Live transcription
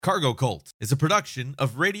Cargo Cult is a production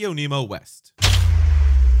of Radio Nemo West.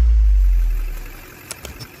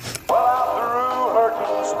 Well, I'm through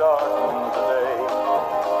hurting starting today.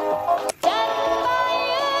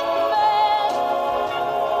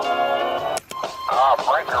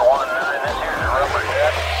 Breaker 19, this here's your rubber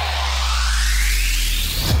jet.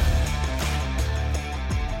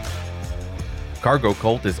 Cargo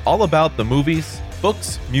Cult is all about the movies,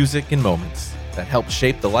 books, music, and moments that helped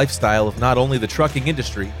shape the lifestyle of not only the trucking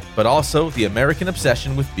industry, but also the American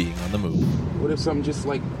obsession with being on the move. What if something just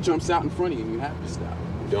like jumps out in front of you and you have to stop?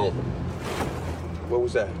 Don't. What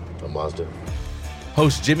was that? A Mazda.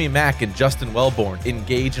 Hosts Jimmy Mack and Justin Wellborn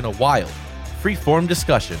engage in a wild, free-form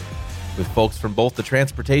discussion with folks from both the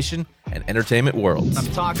transportation and entertainment worlds.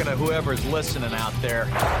 I'm talking to whoever's listening out there.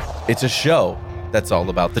 It's a show that's all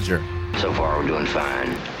about the journey. So far, we're doing fine.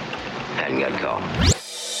 Hadn't got a call.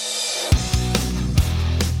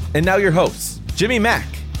 And now your hosts, Jimmy Mack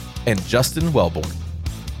and Justin Wellborn.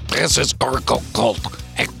 This is Cargo Cult,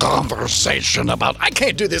 a conversation about... I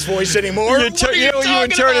can't do this voice anymore. You would turn it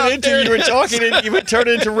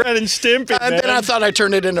into Ren and Stimpy, and man. then I thought I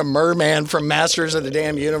turned it into Merman from Masters of the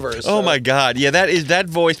Damn Universe. Oh, my God. Yeah, that is that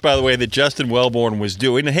voice, by the way, that Justin Wellborn was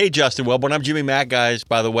doing. And hey, Justin Wellborn, I'm Jimmy Mack, guys,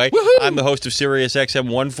 by the way. Woohoo! I'm the host of Sirius XM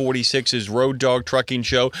 146's Road Dog Trucking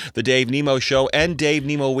Show, The Dave Nemo Show, and Dave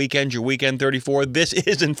Nemo Weekend, your Weekend 34. This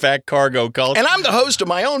is, in fact, Cargo Cult. And I'm the host of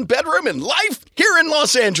my own bedroom and life here in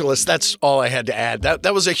Los Angeles. That's all I had to add.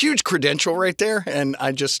 That was a huge credential right there, and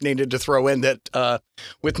I just needed to throw in that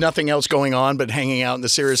with nothing else going on but hanging out in the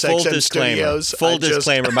Sirius XM studios. Full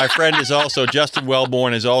disclaimer. My friend is also, Justin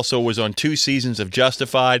Wellborn was on 2 seasons of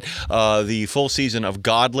Justified, the full season of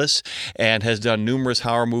Godless, and has done numerous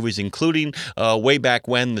horror movies, including way back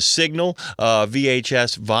when, The Signal,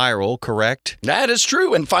 VHS Viral, correct? That is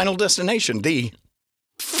true, and Final Destination, the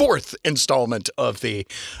 4th installment of the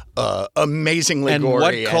amazingly and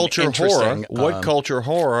gory What Culture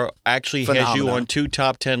Horror actually phenomena. has you on 2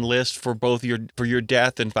 top 10 lists for both your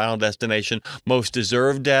death and Final Destination, Most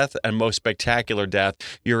Deserved Death and Most Spectacular Death.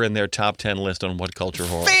 You're in their top 10 list on What Culture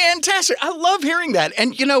Horror. Fantastic. I love hearing that.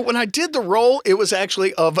 And, you know, when I did the role, it was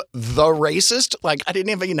actually of the racist. Like, I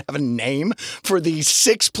didn't even have a name for the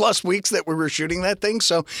 6+ weeks that we were shooting that thing.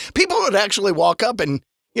 So people would actually walk up and,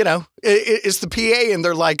 you know, it's the PA, and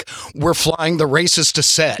they're like, we're flying the racist to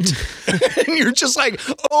set. And you're just like,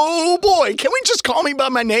 oh, boy, can we just call me by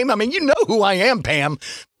my name? I mean, you know who I am, Pam.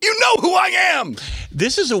 You know who I am.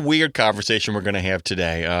 This is a weird conversation we're going to have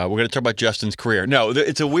today. We're going to talk about Justin's career. No,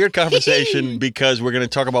 it's a weird conversation because we're going to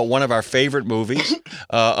talk about one of our favorite movies,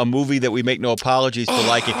 a movie that we make no apologies for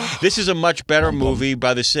liking. This is a much better movie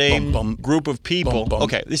by the same group of people.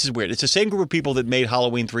 Okay, this is weird. It's the same group of people that made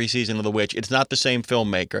Halloween 3 Season of the Witch. It's not the same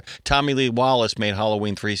filmmaker. Tommy Lee Wallace made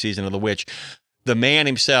Halloween 3 Season of the Witch. The man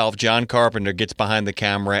himself, John Carpenter, gets behind the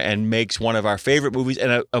camera and makes one of our favorite movies,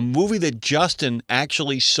 and a movie that Justin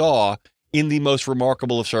actually saw in the most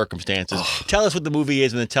remarkable of circumstances. Tell us what the movie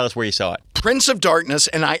is, and then tell us where you saw it. Prince of Darkness,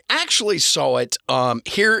 and I actually saw it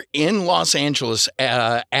here in Los Angeles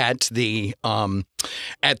at the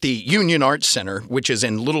Union Arts Center, which is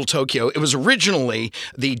in Little Tokyo. It was originally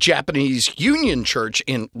the Japanese Union Church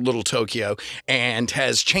in Little Tokyo and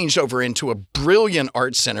has changed over into a brilliant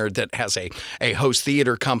art center that has a host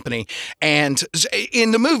theater company. And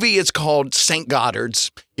in the movie, it's called St. Goddard's,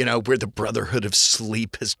 you know, where the Brotherhood of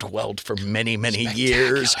Sleep has dwelled for many, many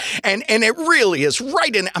years. And it really is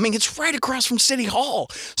right in, I mean, it's right across from City Hall.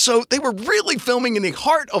 So they were really filming in the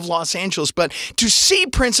heart of Los Angeles. But to see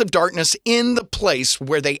Prince of Darkness in the place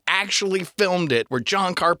where they actually filmed it, where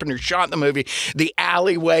John Carpenter shot the movie, the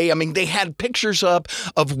alleyway, I mean, they had pictures up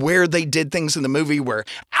of where they did things in the movie where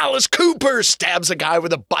Alice Cooper stabs a guy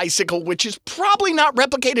with a bicycle, which is probably not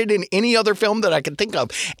replicated in any other film that I can think of.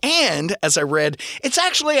 And as I read, it's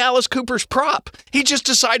actually Alice Cooper's prop. He just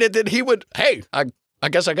decided that he would, hey, I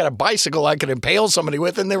guess I got a bicycle I could impale somebody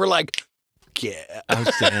with. And they were like, yeah.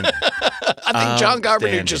 Outstanding. I think John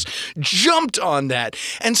Carpenter just jumped on that.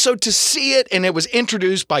 And so to see it, and it was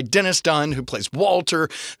introduced by Dennis Dunn, who plays Walter,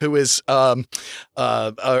 who is a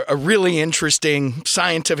really interesting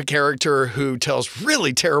scientific character who tells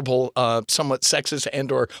really terrible, somewhat sexist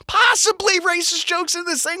and or possibly racist jokes in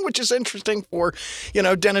this thing, which is interesting for, you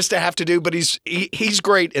know, Dennis to have to do. But he's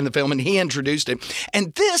great in the film, and he introduced it.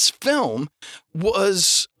 And this film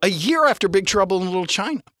was a year after Big Trouble in Little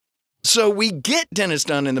China. So we get Dennis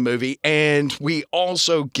Dunn in the movie, and we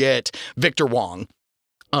also get Victor Wong,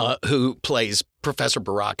 who plays Professor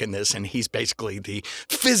Barack in this, and he's basically the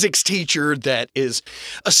physics teacher that is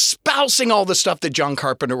espousing all the stuff that John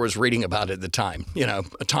Carpenter was reading about at the time. You know,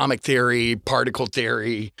 atomic theory, particle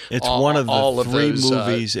theory. It's one of the all three of those,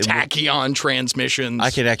 movies. tachyon transmissions. I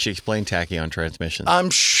could actually explain tachyon transmissions. I'm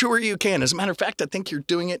sure you can. As a matter of fact, I think you're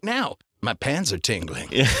doing it now. My pants are tingling.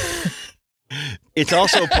 It's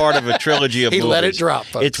also part of a trilogy of he movies. let it drop,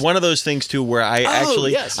 folks. It's one of those things, too, where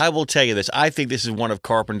yes. I will tell you this. I think this is one of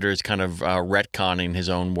Carpenter's kind of retconning his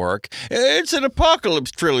own work. It's an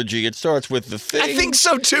Apocalypse Trilogy. It starts with The Thing. I think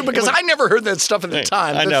so, too, because I never heard that stuff at the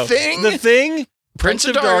time. I know. The Thing, Prince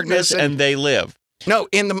of Darkness, and They Live. No,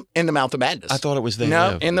 in the Mouth of Madness. I thought it was They No,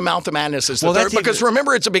 Live. in the Mouth of Madness is the third. Because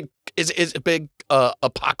remember, it's a big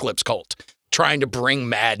apocalypse cult trying to bring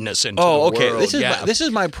madness into the world. This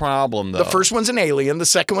is my problem, though. The first one's an alien. The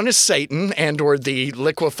second one is Satan or the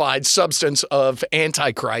liquefied substance of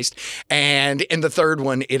Antichrist. And in the third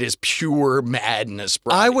one, it is pure madness.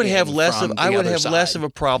 I would have less of a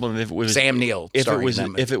problem if it was Sam Neill. If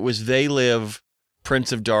it was They Live,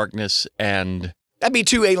 Prince of Darkness, and that'd be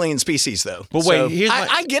two alien species, though. But wait,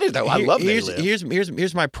 I get it though. I love They Live.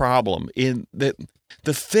 Here's my problem in the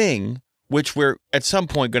Thing, which we're at some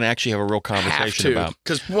point going to actually have a real conversation about.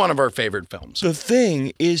 Because one of our favorite films. The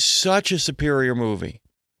Thing is such a superior movie.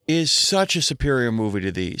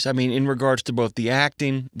 To these. I mean, in regards to both the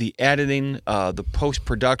acting, the editing, the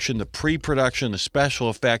post-production, the pre-production, the special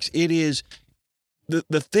effects, it is...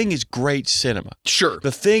 The Thing is great cinema. Sure.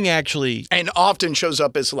 The Thing actually... And often shows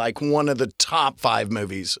up as like one of the top 5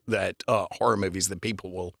 movies that horror movies that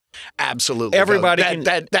people will absolutely everybody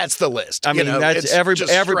that's the list. I mean, that's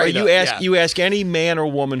everybody. You ask any man or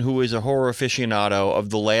woman who is a horror aficionado of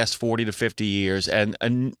the last 40 to 50 years, and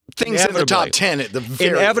things in the top 10 at the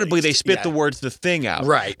very inevitably least. they spit the words "The Thing" out.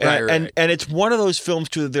 Right. And it's one of those films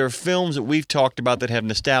too. There are films that we've talked about that have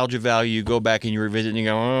nostalgia value. You go back and you revisit and you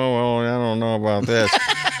go, oh well, I don't know about this.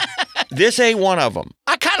 This ain't one of them.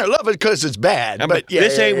 I kind of love it because it's bad, but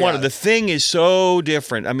this ain't one of The Thing is so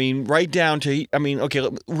different. I mean, right down to, okay,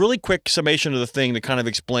 really quick summation of The Thing to kind of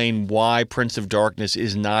explain why Prince of Darkness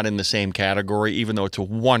is not in the same category, even though it's a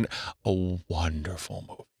wonderful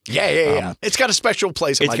movie. Yeah. It's got a special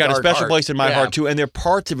place in my heart. It's got a special place in my heart, too, and there are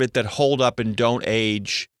parts of it that hold up and don't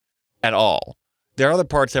age at all. There are other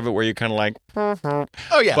parts of it where you're kind of like,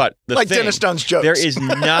 oh yeah, but like Dennis Dunn's jokes. There is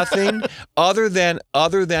nothing other than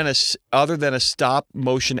a stop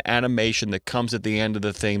motion animation that comes at the end of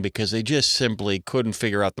The Thing because they just simply couldn't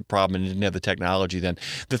figure out the problem and didn't have the technology then.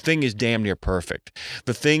 The Thing is damn near perfect.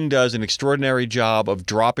 The Thing does an extraordinary job of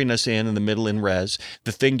dropping us in the middle in res.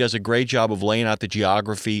 The Thing does a great job of laying out the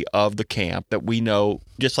geography of the camp that we know,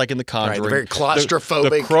 just like in The Conjuring. Right, very claustrophobic.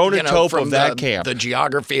 The chronotope of that camp. The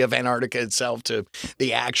geography of Antarctica itself to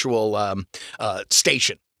the actual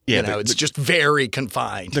station. Yeah, it's just very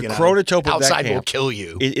confined. The chronotope of that outside camp will kill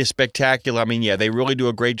you. Is spectacular. I mean, they really do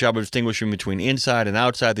a great job of distinguishing between inside and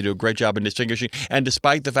outside. They do a great job in distinguishing. And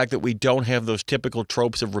despite the fact that we don't have those typical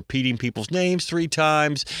tropes of repeating people's names 3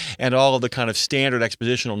 times and all of the kind of standard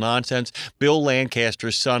expositional nonsense, Bill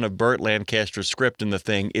Lancaster's son of Burt Lancaster's script in The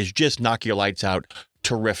Thing is just knock your lights out.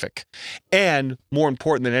 Terrific. And more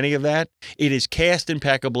important than any of that, it is cast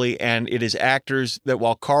impeccably, and it is actors that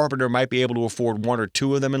while Carpenter might be able to afford 1 or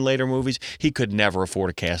 2 of them in later movies, he could never afford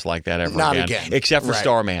a cast like that ever Not again. Except for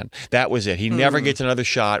Starman. That was it. He never gets another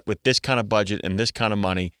shot with this kind of budget and this kind of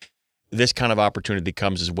money. This kind of opportunity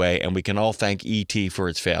comes his way, and we can all thank E.T. for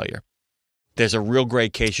its failure. There's a real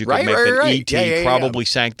great case you could make that E.T. probably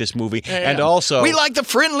sank this movie. And also... We like the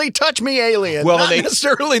friendly touch me alien, not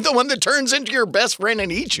necessarily the one that turns into your best friend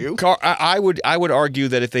and eats you. I would argue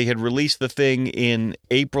that if they had released The Thing in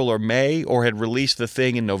April or May or had released The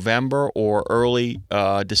Thing in November or early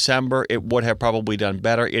December, it would have probably done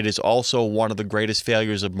better. It is also one of the greatest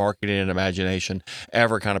failures of marketing and imagination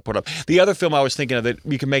ever kind of put up. The other film I was thinking of that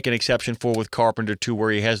you can make an exception for with Carpenter, too,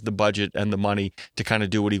 where he has the budget and the money to kind of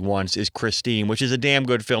do what he wants, is Christine, which is a damn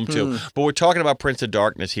good film too. But we're talking about Prince of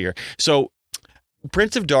Darkness here. So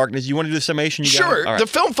Prince of Darkness, you want to do the summation? Sure. Right. The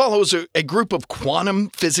film follows a group of quantum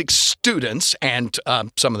physics students and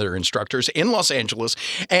some of their instructors in Los Angeles,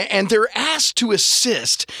 and they're asked to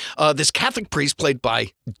assist this Catholic priest played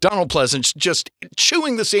by Donald Pleasance, just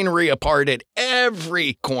chewing the scenery apart at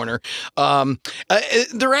every corner.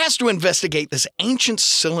 They're asked to investigate this ancient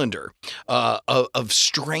cylinder of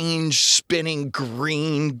strange, spinning,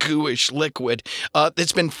 green, gooish liquid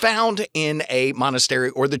that's been found in a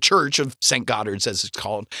monastery or the Church of St. Goddard's as it's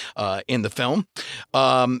called in the film.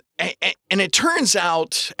 And it turns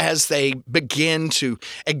out as they begin to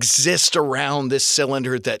exist around this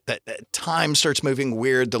cylinder that time starts moving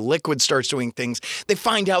weird, the liquid starts doing things. They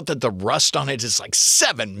find out that the rust on it is like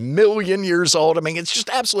 7 million years old. I mean, it's just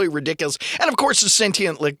absolutely ridiculous. And of course, the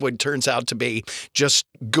sentient liquid turns out to be just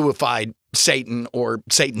gooified Satan or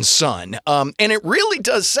Satan's son. And it really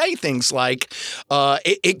does say things like,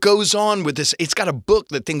 it goes on with this. It's got a book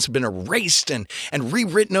that things have been erased and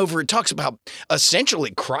rewritten over. It talks about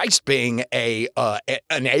essentially Christ being an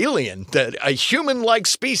alien, that a human-like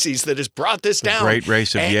species that has brought this down. Great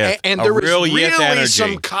race of Yith. And there was really energy.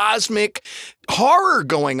 some cosmic horror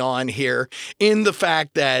going on here in the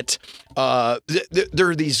fact that there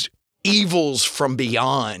are these evils from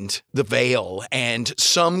beyond the veil, and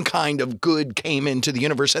some kind of good came into the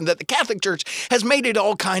universe, and that the Catholic Church has made it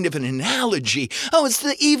all kind of an analogy. Oh, it's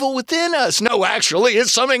the evil within us. No, actually,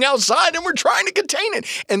 it's something outside, and we're trying to contain it.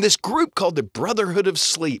 And this group called the Brotherhood of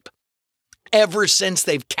Sleep, ever since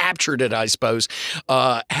they've captured it, I suppose,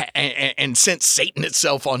 and sent Satan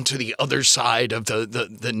itself onto the other side of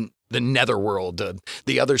the netherworld,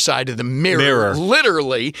 the other side of the mirror,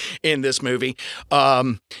 literally, in this movie.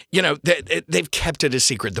 They've kept it a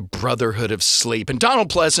secret, the Brotherhood of Sleep. And Donald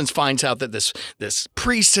Pleasence finds out that this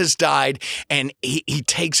priest has died, and he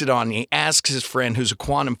takes it on. He asks his friend, who's a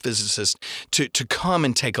quantum physicist, to come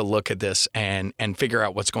and take a look at this and figure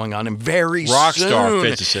out what's going on. And very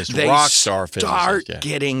soon, they start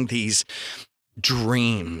getting these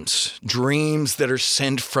dreams that are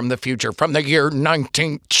sent from the future, from the year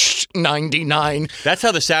 1999. That's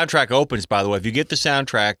how the soundtrack opens, by the way. If you get the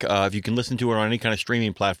soundtrack, if you can listen to it on any kind of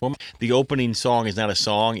streaming platform, the opening song is not a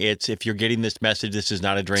song. It's, if you're getting this message, this is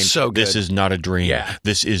not a dream. So good. This is not a dream. Yeah.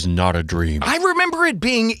 This is not a dream. I remember it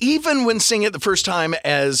being, even when seeing it the first time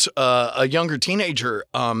as a younger teenager,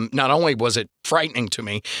 not only was it frightening to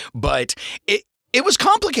me, but it was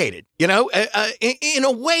complicated, in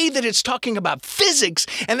a way that it's talking about physics,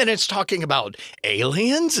 and then it's talking about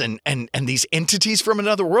aliens and these entities from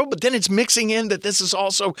another world, but then it's mixing in that this is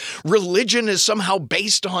also, religion is somehow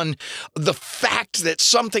based on the fact that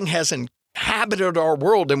something has inhabited our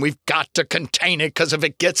world and we've got to contain it, because if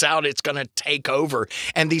it gets out, it's going to take over.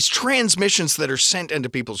 And these transmissions that are sent into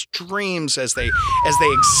people's dreams as they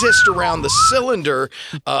exist around the cylinder,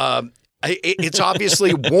 it's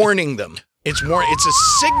obviously warning them. It's a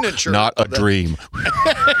signature. Not a dream.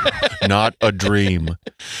 Not a dream.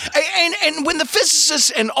 And when the physicists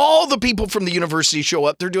and all the people from the university show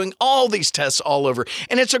up, they're doing all these tests all over.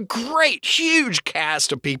 And it's a great, huge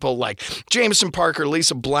cast of people like Jameson Parker,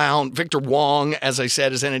 Lisa Blount, Victor Wong, as I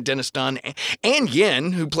said, is in it, Dennis Dunn, Ann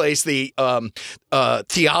Yin, who plays the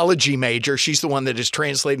theology major. She's the one that is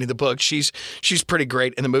translating the book. She's pretty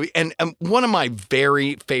great in the movie. And one of my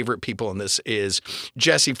very favorite people in this is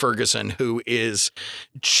Jesse Ferguson, who is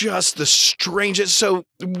just the strangest. So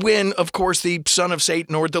when, of course, the son of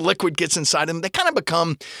Satan or the liquid gets inside them, they kind of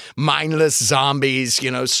become mindless zombies,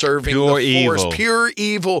 serving the force, pure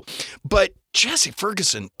evil. But Jesse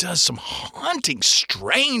Ferguson does some haunting,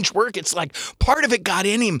 strange work. It's like part of it got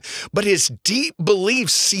in him, but his deep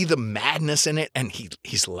beliefs see the madness in it, and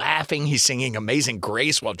he's laughing. He's singing Amazing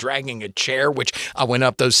Grace while dragging a chair, which I went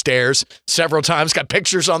up those stairs several times, got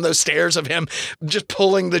pictures on those stairs of him just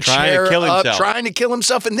pulling the chair up, trying to kill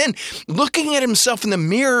himself, and then looking at himself in the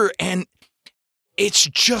mirror, and it's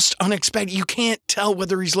just unexpected. You can't tell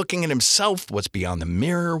whether he's looking at himself, what's beyond the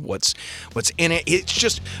mirror, what's in it. It's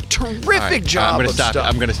just terrific job. I'm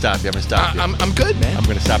going to stop you. I'm good, man. I'm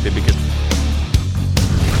going to stop you because...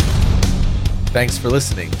 Thanks for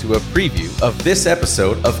listening to a preview of this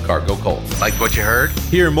episode of Cargo Cult. Like what you heard?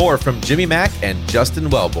 Hear more from Jimmy Mack and Justin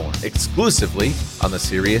Wellborn exclusively on the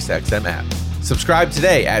SiriusXM app. Subscribe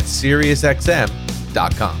today at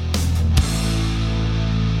SiriusXM.com.